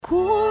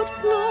Good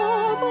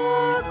love,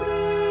 our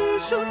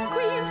gracious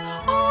queens,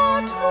 our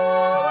true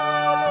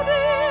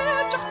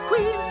and just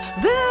queens,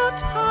 their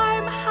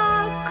time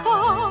has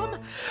come.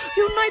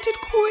 United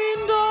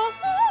Queendom.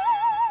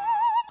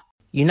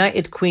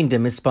 United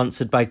Queendom is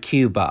sponsored by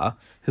Q Bar,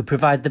 who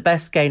provide the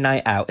best gay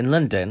night out in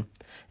London.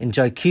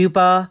 Enjoy Q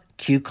Bar,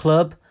 Q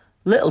Club,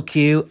 Little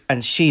Q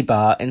and She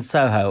Bar in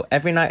Soho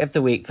every night of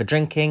the week for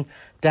drinking,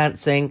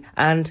 dancing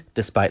and,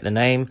 despite the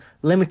name,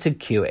 limited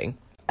queuing.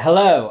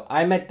 Hello,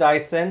 I'm Ed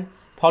Dyson,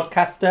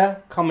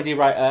 podcaster, comedy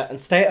writer and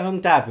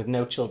stay-at-home dad with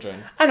no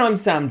children. And I'm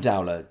Sam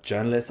Dowler,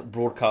 journalist,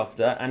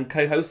 broadcaster and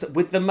co-host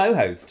with the Mo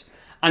Host.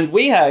 And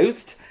we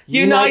host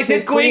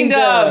United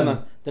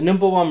Queendom! The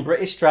 #1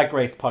 British Drag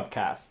Race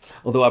podcast.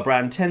 Although our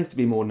brand tends to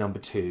be more number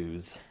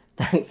twos.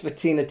 Thanks for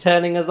Tina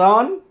turning us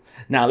on.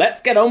 Now let's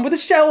get on with the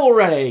show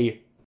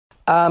already.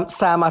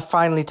 Sam, I've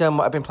finally done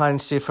what I've been planning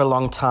to do for a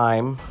long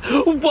time.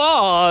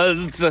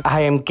 What?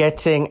 I am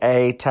getting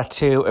a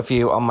tattoo of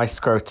you on my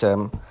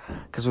scrotum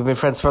because we've been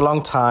friends for a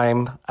long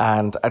time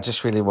and I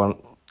just really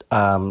want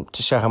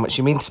to show how much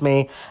you mean to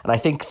me, and I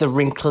think the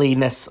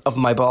wrinkliness of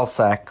my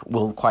ballsack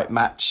will quite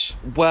match.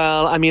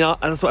 Well, I mean,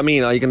 that's what I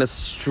mean. Are you going to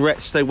stretch,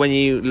 so when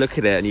you look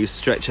at it and you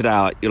stretch it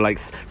out, you're like,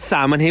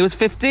 Sam when he was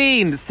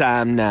 15,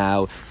 Sam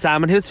now.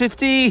 Sam when he was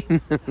 15.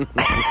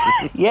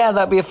 Yeah,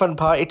 that'd be a fun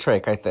party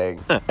trick, I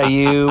think.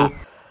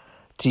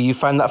 Do you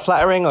find that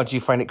flattering, or do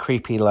you find it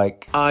creepy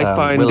like I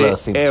find Willow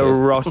it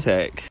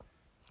erotic.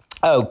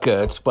 Oh,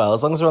 good. Well,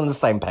 as long as we're on the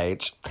same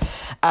page.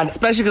 And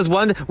especially because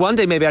one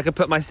day maybe I could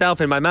put myself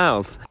in my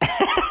mouth.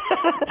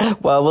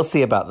 Well, we'll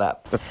see about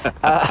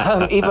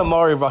that. Even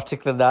more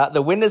erotic than that,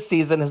 the winner's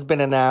season has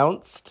been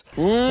announced.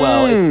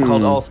 Well, it's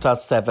called All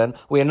Stars 7.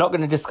 We are not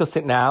going to discuss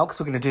it now because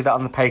we're going to do that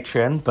on the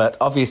Patreon, but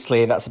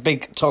obviously that's a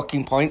big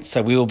talking point,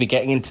 so we will be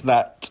getting into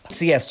that.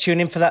 So yes,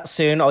 tune in for that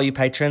soon, all you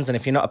patrons, and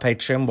if you're not a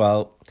patron,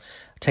 well,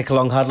 take a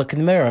long, hard look in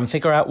the mirror and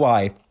figure out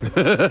why.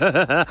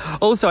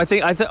 Also, I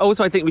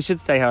think we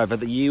should say, however,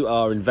 that you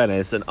are in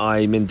Venice and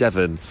I'm in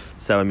Devon.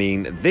 So, I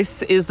mean,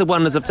 this is the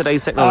wonders of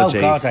today's technology.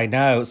 Oh, God, I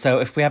know. So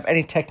if we have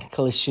any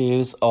technical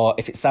issues or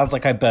if it sounds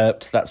like I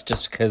burped, that's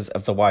just because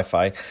of the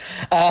Wi-Fi.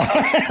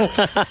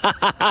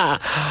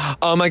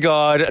 Oh, my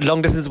God.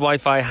 Long-distance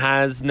Wi-Fi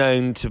has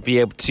known to be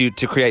able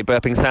to create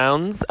burping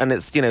sounds. And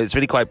it's, you know, it's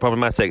really quite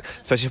problematic,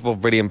 especially for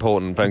really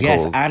important phone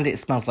calls. Yes, and it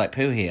smells like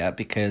poo here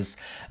because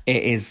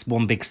it is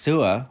one big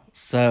sewer.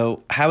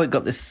 So how it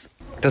got this...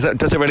 Does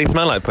it really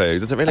smell like poo?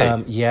 Does it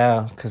really?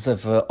 Yeah, because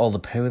of all the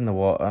poo in the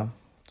water.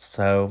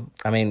 So,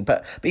 I mean,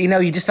 but you know,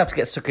 you just have to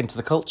get stuck into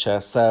the culture,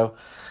 so...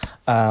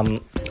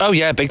 Oh,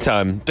 yeah, big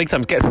time. Big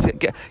time. Get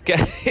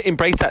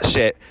embrace that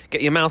shit.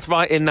 Get your mouth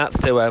right in that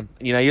sewer.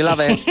 You know, you love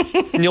it.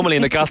 It's normally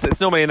in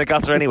the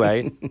gutter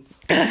anyway.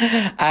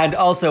 And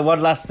also,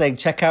 one last thing,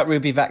 check out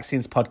Ruby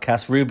Vaccine's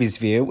podcast, Ruby's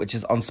View, which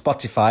is on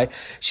Spotify.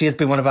 She has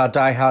been one of our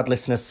diehard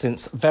listeners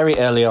since very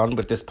early on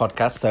with this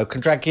podcast, so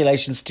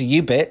congratulations to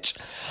you, bitch.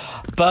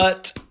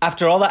 But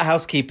after all that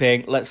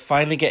housekeeping, let's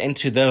finally get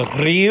into the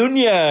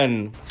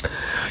reunion.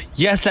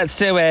 Yes, let's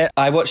do it.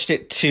 I watched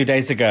it 2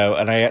 days ago,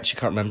 and I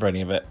actually can't remember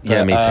any of it.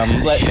 Yeah, me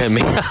too.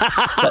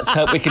 Let's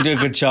hope we can do a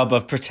good job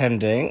of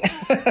pretending.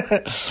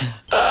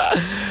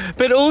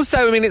 But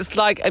also, I mean, it's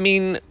like, I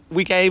mean,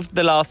 we gave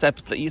the last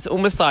episode, it's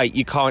almost like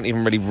you can't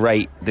even really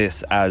rate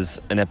this as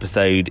an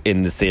episode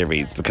in the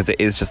series because it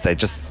is just, they're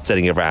just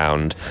sitting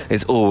around.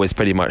 It's always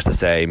pretty much the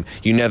same.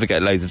 You never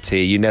get loads of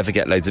tea. You never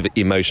get loads of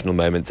emotional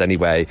moments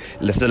anyway.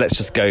 So let's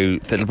just go,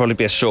 there'll probably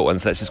be a short one,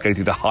 so let's just go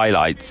through the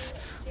highlights,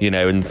 you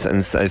know, and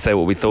say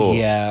what we thought.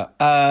 Yeah.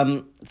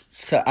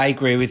 So I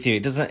agree with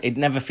you. It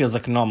never feels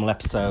like a normal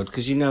episode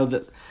because you know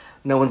that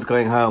no one's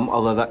going home,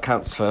 although that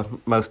counts for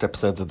most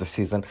episodes of the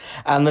season.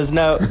 And there's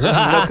no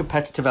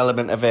competitive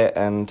element of it.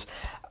 And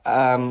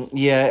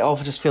it all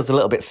just feels a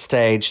little bit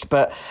staged.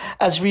 But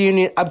as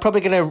reunion, I'm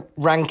probably going to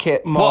rank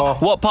it more.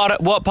 What part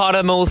of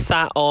them all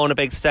sat on a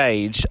big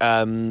stage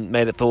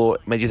made you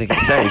think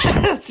it's staged?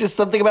 It's just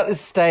something about this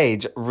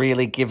stage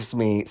really gives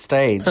me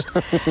stage.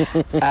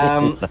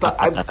 But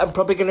I'm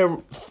probably going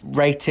to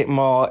rate it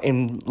more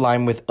in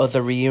line with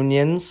other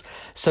reunions.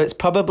 So it's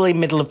probably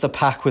middle of the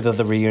pack with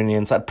other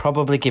reunions. I'd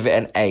probably give it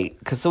an 8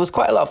 because there was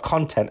quite a lot of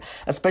content,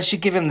 especially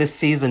given this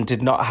season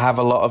did not have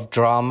a lot of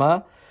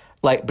drama,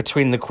 like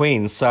between the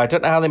queens. So I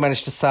don't know how they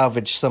managed to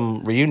salvage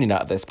some reunion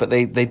out of this, but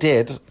they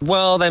did.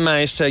 Well, they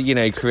managed to, you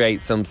know,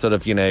 create some sort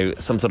of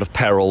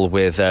peril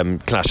with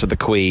Clash of the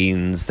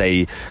Queens.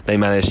 They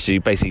managed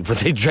to basically,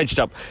 they dredged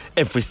up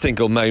every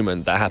single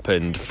moment that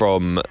happened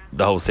from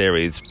the whole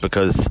series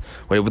because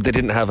they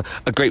didn't have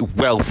a great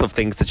wealth of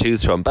things to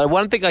choose from. But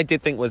one thing I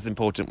did think was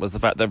important was the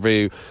fact that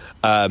Rue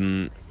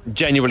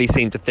genuinely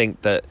seemed to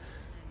think that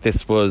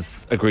this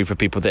was a group of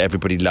people that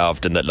everybody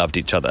loved and that loved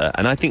each other,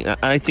 and I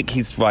think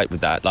he's right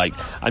with that. Like,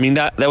 I mean,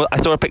 I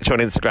saw a picture on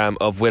Instagram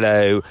of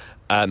Willow,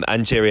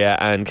 Angeria,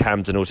 and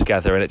Camden all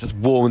together, and it just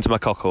warmed my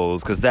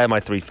cockles because they're my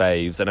 3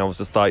 faves, and I was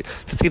just like,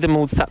 to see them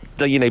all,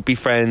 you know, be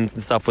friends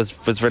and stuff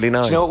was really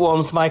nice. Do you know what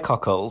warms my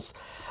cockles?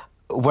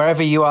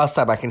 wherever you are,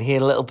 Sam, I can hear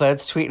little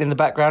birds tweeting in the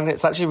background.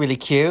 It's actually really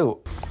cute.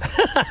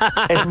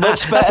 It's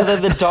much better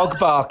than the dog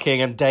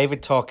barking and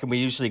David talking we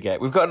usually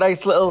get. We've got a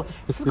nice little...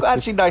 This is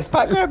actually nice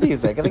background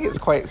music. I think it's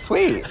quite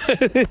sweet.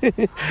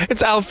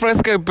 It's al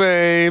fresco,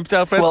 babes.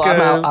 Al fresco. Well,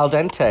 I'm al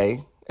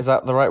dente. Is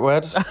that the right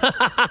word?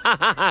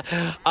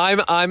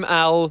 I'm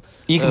Al.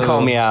 You can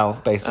call me Al,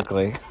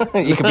 basically.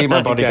 You can be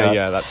my bodyguard. Okay,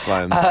 yeah, that's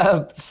fine.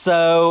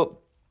 So,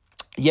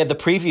 yeah, the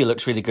preview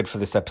looks really good for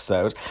this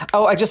episode.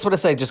 Oh, I just want to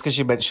say, just because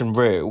you mentioned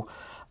Rue,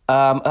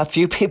 a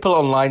few people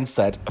online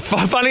said...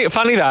 Funny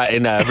that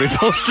in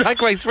RuPaul's Drag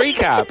Race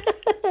recap.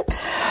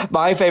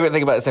 My favourite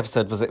thing about this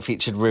episode was it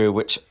featured Rue,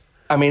 which...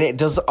 I mean, it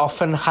does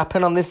often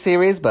happen on this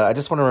series, but I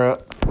just want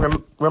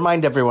to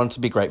remind everyone to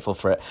be grateful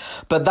for it.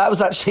 But that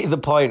was actually the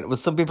point,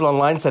 was some people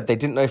online said they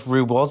didn't know if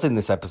Rue was in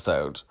this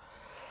episode.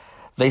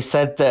 They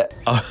said that...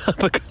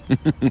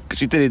 Because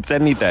she didn't say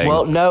anything.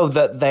 Well, no,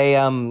 that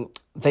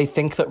they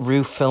think that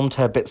Rue filmed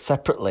her bit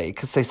separately,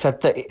 because they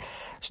said that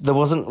there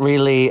wasn't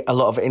really a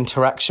lot of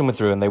interaction with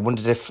Rue, and they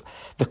wondered if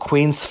the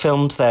queens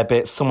filmed their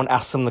bit, someone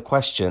asked them the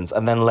questions,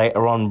 and then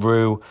later on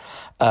Rue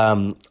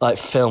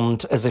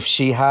filmed as if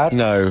she had.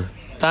 No.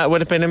 That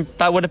would have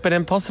been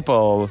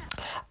impossible.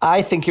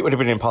 I think it would have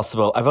been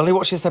impossible. I've only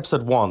watched this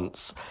episode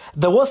once.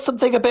 There was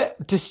something a bit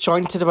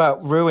disjointed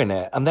about Rue in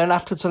it, and then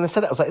afterwards when they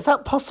said it, I was like, is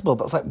that possible?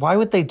 But I was like, why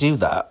would they do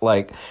that?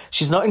 Like,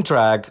 she's not in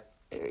drag.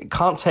 It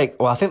can't take...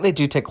 Well, I think they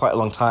do take quite a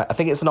long time. I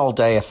think it's an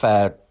all-day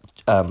affair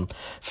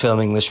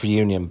filming this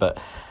reunion, but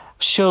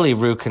surely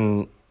Rue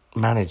can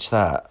manage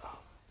that.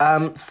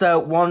 So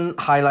one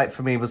highlight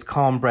for me was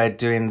Cornbread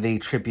doing the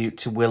tribute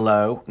to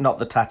Willow, not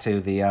the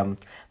tattoo,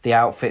 the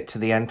outfit to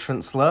the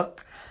entrance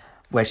look,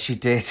 where she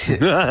did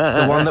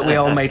the one that we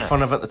all made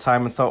fun of at the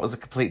time and thought was a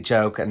complete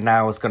joke, and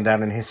now has gone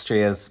down in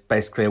history as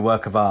basically a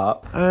work of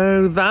art.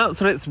 Oh, that's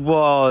what it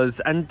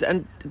was,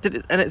 and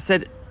it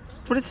said.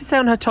 What did it say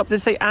on her top? Did it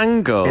say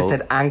angle? It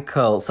said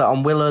ankle. So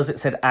on Willow's it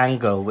said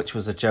angle, which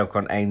was a joke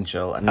on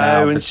Angel. And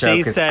now the joke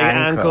she's is saying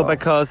ankle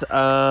because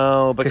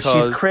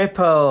she's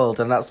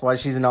crippled, and that's why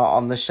she's not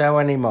on the show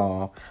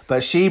anymore.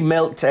 But she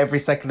milked every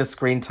second of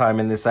screen time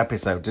in this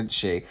episode, didn't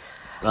she?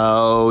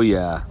 Oh,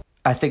 yeah.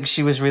 I think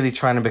she was really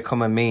trying to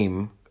become a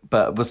meme,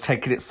 but was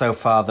taking it so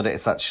far that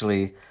it's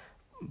actually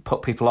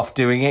put people off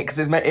doing it, because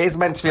it is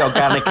meant to be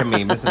organic a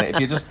meme, isn't it? If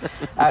you're just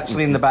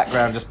actually in the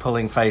background just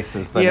pulling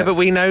faces, then but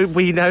we know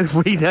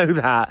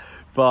that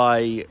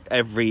by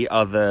every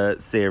other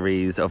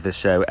series of this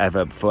show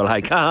ever before.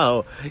 Like,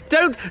 oh,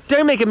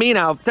 don't make a meme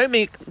out of don't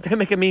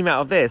make a meme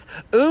out of this.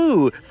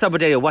 Ooh,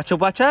 somebody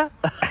watcha.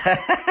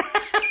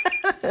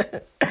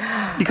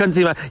 You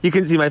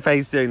couldn't see my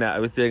face doing that. I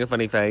was doing a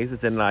funny face.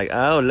 It's in like,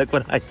 oh, look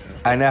what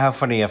I know how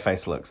funny your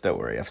face looks. Don't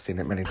worry, I've seen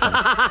it many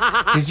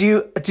times.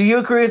 Do you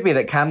agree with me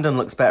that Camden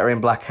looks better in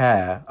black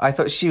hair? I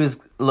thought she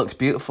looked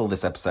beautiful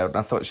this episode, and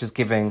I thought she was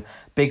giving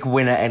big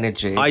winner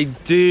energy. I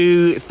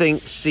do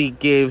think she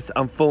gives.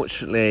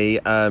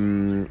 Unfortunately, I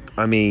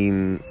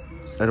mean,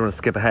 I don't want to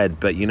skip ahead,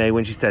 but you know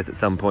when she says at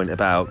some point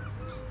about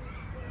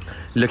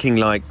looking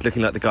like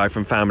the guy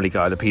from Family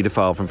Guy, the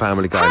paedophile from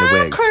Family Guy in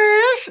a wig.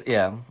 Chris!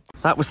 Yeah.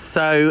 That was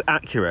so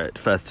accurate,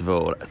 first of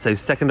all. So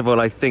second of all,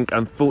 I think,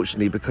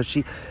 unfortunately, because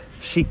she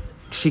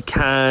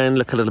can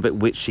look a little bit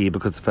witchy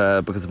because of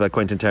her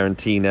Quentin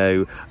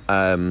Tarantino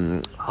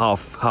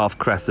half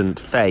crescent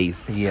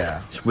face.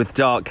 Yeah. With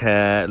dark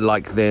hair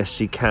like this,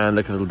 she can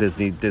look a little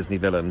Disney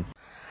villain.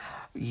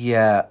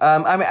 Yeah.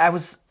 I mean,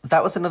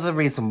 that was another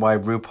reason why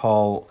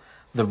RuPaul,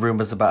 the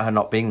rumours about her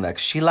not being there,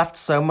 because she laughed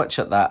so much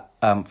at that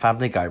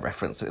Family Guy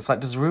reference. It's like,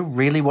 does Ru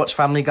really watch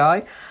Family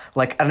Guy?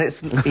 Like, and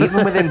it's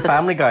even within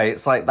Family Guy,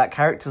 it's like that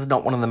character's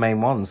not one of the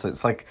main ones. So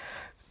it's like,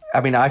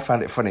 I mean, I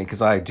found it funny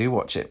because I do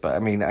watch it, but I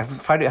mean, I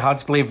find it hard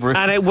to believe Ru.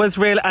 And it was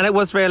real, and it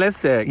was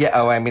realistic. Yeah.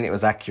 Oh, I mean, it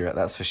was accurate.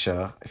 That's for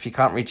sure. If you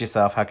can't read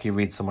yourself, how can you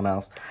read someone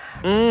else?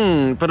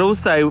 But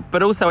also,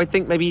 I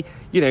think maybe,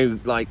 you know,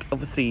 like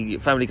obviously,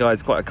 Family Guy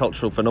is quite a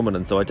cultural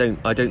phenomenon. So I don't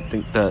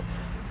think that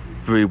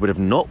Ru would have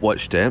not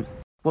watched it.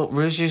 Well,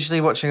 Ru's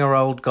usually watching her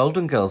old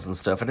Golden Girls and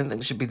stuff. I didn't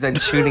think she'd be then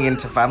tuning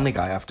into Family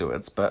Guy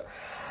afterwards, but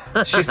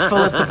she's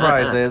full of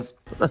surprises.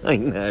 I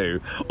know.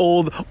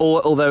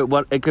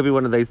 Although it could be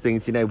one of those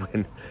things,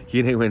 when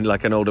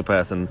like an older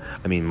person,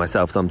 I mean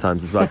myself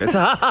sometimes as well, goes,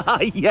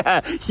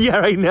 yeah,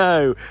 I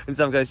know. And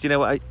some goes, you know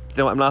what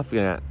I'm laughing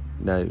at?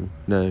 No,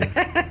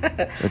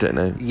 I don't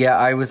know. Yeah,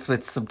 I was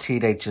with some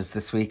teenagers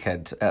this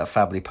weekend at a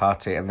family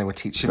party, and they were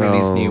teaching me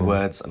these new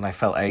words, and I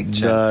felt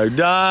ancient. No.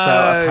 So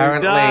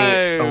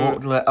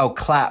apparently,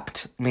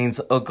 clapped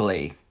means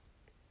ugly.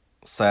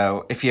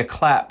 So if you're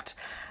clapped,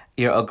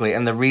 you're ugly,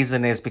 and the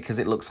reason is because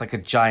it looks like a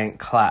giant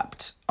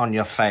clapped on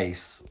your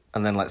face,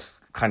 and then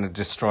kind of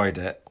destroyed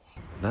it.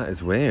 That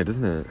is weird,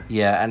 isn't it?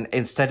 Yeah, and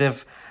instead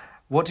of...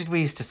 What did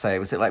we used to say?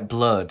 Was it like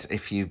blood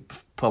if you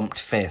pumped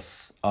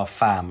fists, or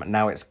fam?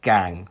 Now it's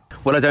gang.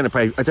 Well, I don't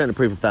approve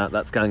of that.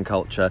 That's gang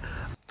culture.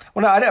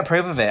 Well, no, I don't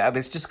approve of it. I mean,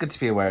 it's just good to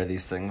be aware of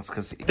these things,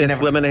 because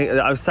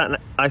I sat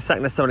next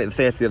to someone at the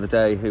theatre the other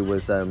day who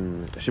was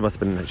she was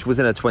in her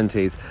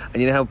 20s,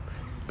 and you know how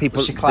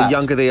people, She the clapped.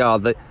 younger they are,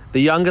 the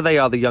younger they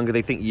are, the younger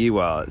they think you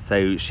are.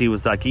 So she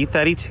was like, "Are you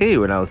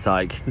 32?" And I was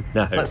like,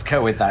 "No." Let's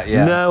go with that,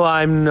 yeah. No,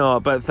 I'm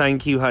not. But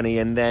thank you, honey.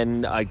 And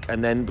then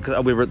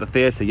because we were at the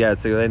theatre, yeah.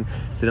 So then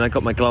I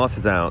got my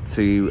glasses out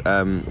to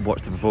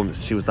watch the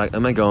performance. She was like, "Oh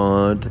my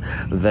god,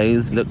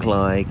 those look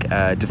like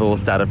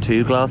divorced out of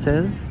two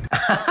glasses."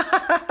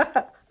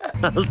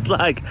 I was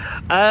like,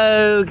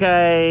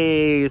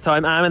 okay. So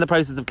I'm in the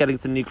process of getting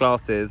some new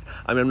glasses.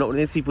 I mean, I'm not one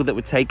of those people that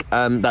would take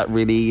that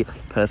really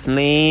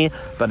personally,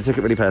 but I took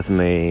it really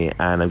personally,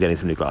 and I'm getting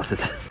some new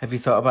glasses. Have you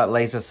thought about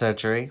laser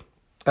surgery?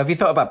 Have you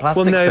thought about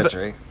plastic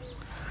surgery?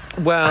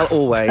 Well,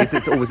 always.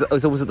 It's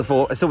always at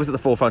the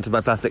forefront of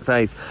my plastic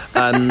face.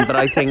 But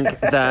I think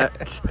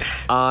that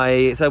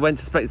I went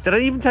to Did I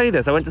even tell you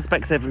this? I went to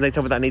Specsavers and they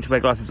told me that I need to wear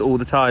glasses all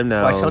the time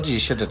now. Well, I told you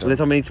should have done. They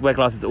told me I need to wear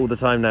glasses all the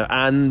time now,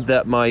 and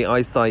that my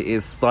eyesight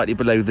is slightly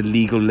below the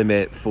legal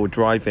limit for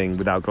driving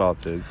without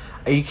glasses.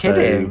 Are you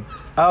kidding?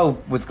 Oh,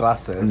 with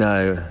glasses?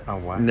 No. Oh,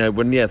 wow. No,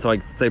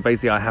 so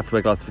basically I have to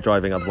wear glasses for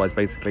driving, otherwise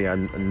basically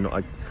I'm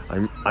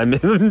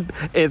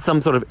it's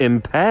some sort of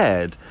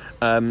impaired.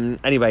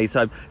 Anyway,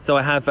 so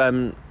I have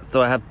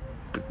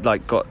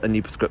like got a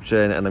new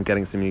prescription and I'm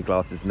getting some new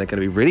glasses and they're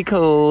going to be really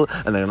cool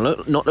and they're going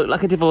to not look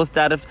like a divorced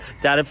dad of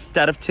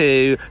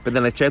two. But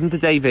then I showed them to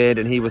David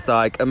and he was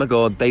like, "Oh my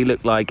god, they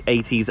look like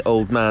 80s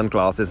old man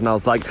glasses." And I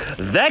was like,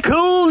 "They're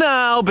cool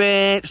now,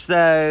 bitch,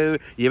 so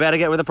you better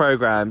get with the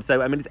program."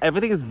 So I mean,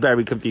 everything is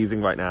very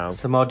confusing right now.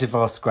 So more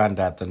divorced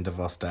granddad than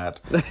divorced dad.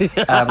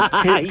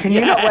 Can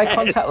you not wear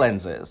contact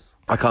lenses?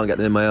 I can't get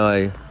them in my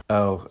eye.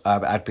 Oh,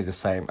 I'd be the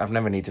same. I've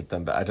never needed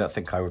them, but I don't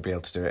think I would be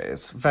able to do it.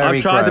 It's very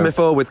I've tried them gross.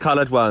 before with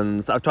coloured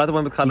ones. I've tried the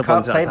one with coloured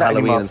ones Can't say after that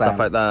Halloween anymore, and stuff Sam.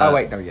 like that. Oh,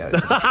 wait, no, yeah.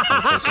 It's a different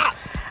conversation.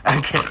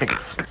 I'm kidding.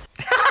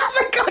 Oh,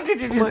 my God, did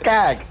you just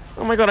gag?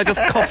 Oh my god, I just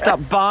coughed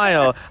up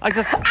bile. I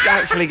just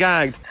actually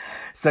gagged.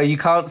 So you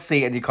can't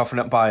see and you're coughing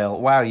up bile.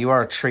 Wow, you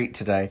are a treat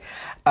today.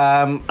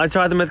 I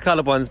tried them with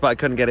coloured ones, but I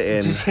couldn't get it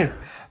in. Did you?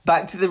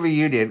 Back to the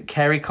reunion,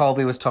 Kerry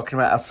Colby was talking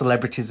about how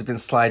celebrities have been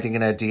sliding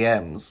in her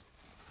DMs.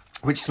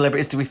 Which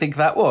celebrities do we think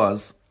that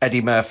was?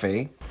 Eddie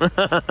Murphy.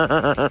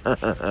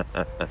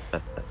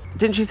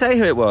 Didn't she say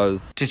who it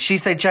was? Did she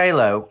say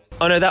J-Lo?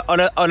 Oh no, that was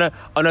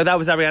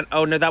Ariana.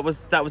 Oh no, that was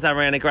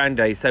Ariana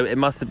Grande. So it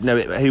must have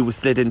who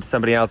slid into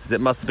somebody else's.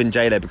 It must have been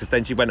J-Lo because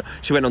then she went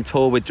on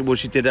tour with. Well,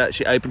 she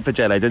opened for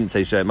J-Lo, didn't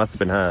she? So it must have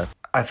been her.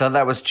 I thought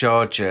that was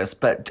George's,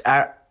 but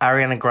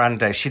Ariana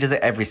Grande, she does it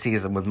every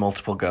season with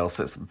multiple girls,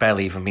 so it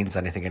barely even means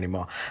anything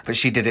anymore. But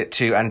she did it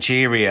to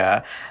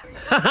Angeria.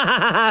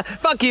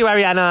 Fuck you,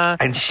 Ariana.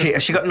 And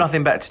she got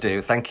nothing better to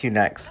do. Thank you,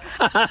 next.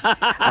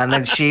 And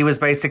then she was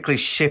basically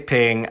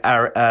shipping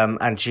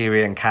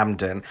Angeria and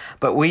Camden.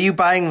 But were you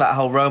buying that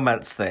whole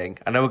romance thing?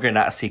 I know we're going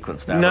out of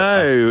sequence now.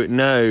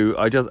 No.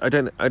 I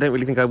don't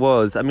really think I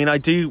was. I mean, I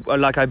do.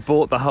 Like, I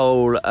bought the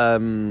whole.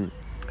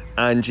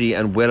 Angie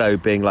and Willow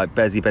being like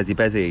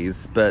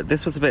Bezies, but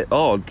this was a bit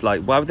odd.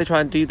 Like, why would they try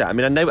and do that? I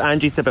mean, I know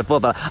Angie said before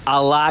that I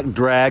like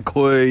drag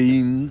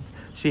queens.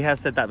 She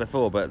has said that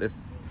before, but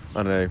this,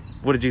 I don't know.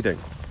 What did you think?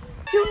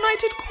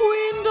 United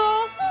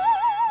Queendom.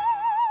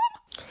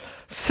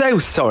 So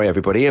sorry,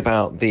 everybody,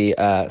 about the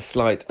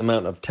slight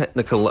amount of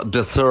technical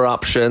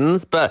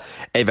disruptions, but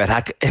if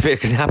it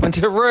can happen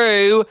to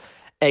Rue,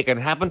 it can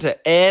happen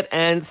to Ed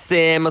and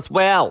Sim as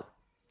well.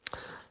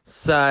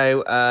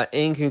 So,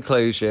 in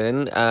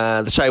conclusion,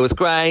 the show was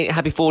great.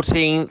 Happy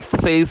 14th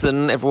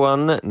season,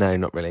 everyone. No,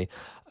 not really.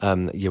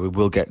 We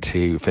will get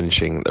to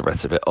finishing the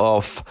rest of it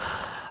off.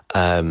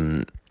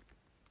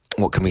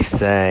 What can we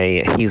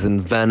say? He's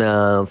in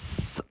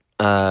Venice.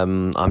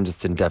 I'm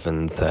just in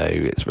Devon, so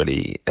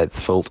it's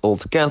fault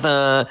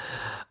altogether.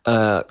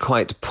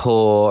 Quite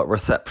poor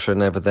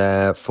reception over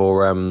there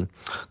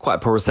quite a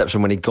poor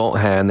reception when he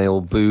got here and they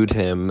all booed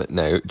him.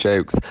 No,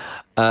 jokes.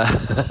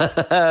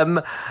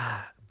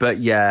 But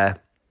yeah,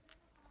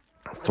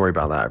 sorry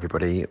about that,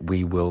 everybody.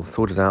 We will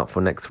sort it out for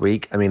next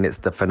week. I mean, it's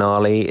the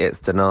finale, it's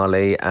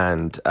Denali,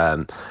 and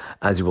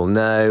as you will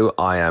know,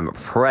 I am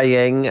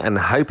praying and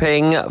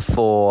hoping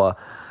for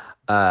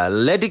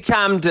Lady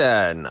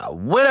Camden,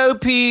 Willow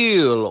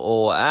Peel,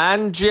 or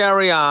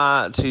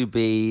Angeria to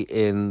be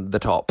in the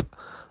top.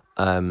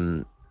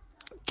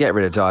 Get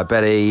rid of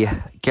Diabetes,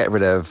 get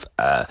rid of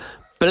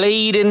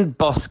Bleeding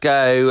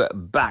Bosco,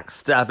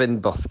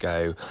 Backstabbing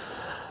Bosco.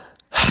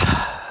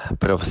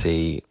 But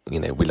obviously,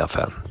 we love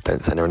her.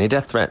 Don't send her any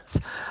death threats.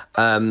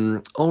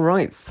 All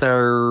right,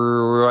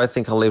 so I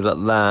think I'll leave it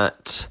at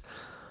that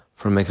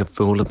for make a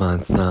fool of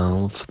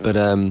myself. But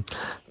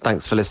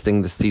thanks for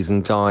listening this season,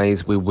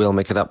 guys. We will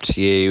make it up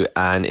to you.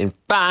 And in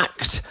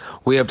fact,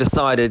 we have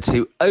decided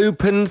to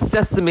open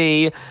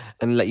sesame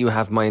and let you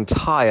have my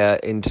entire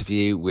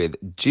interview with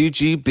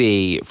Juju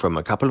B from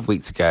a couple of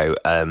weeks ago.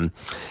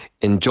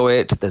 Enjoy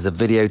it. There's a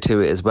video to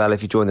it as well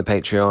if you join the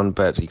Patreon,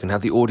 but you can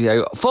have the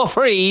audio for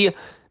free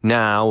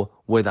now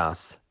with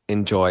us.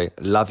 Enjoy.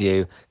 Love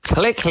you.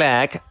 Click,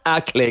 click,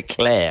 click,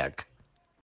 click.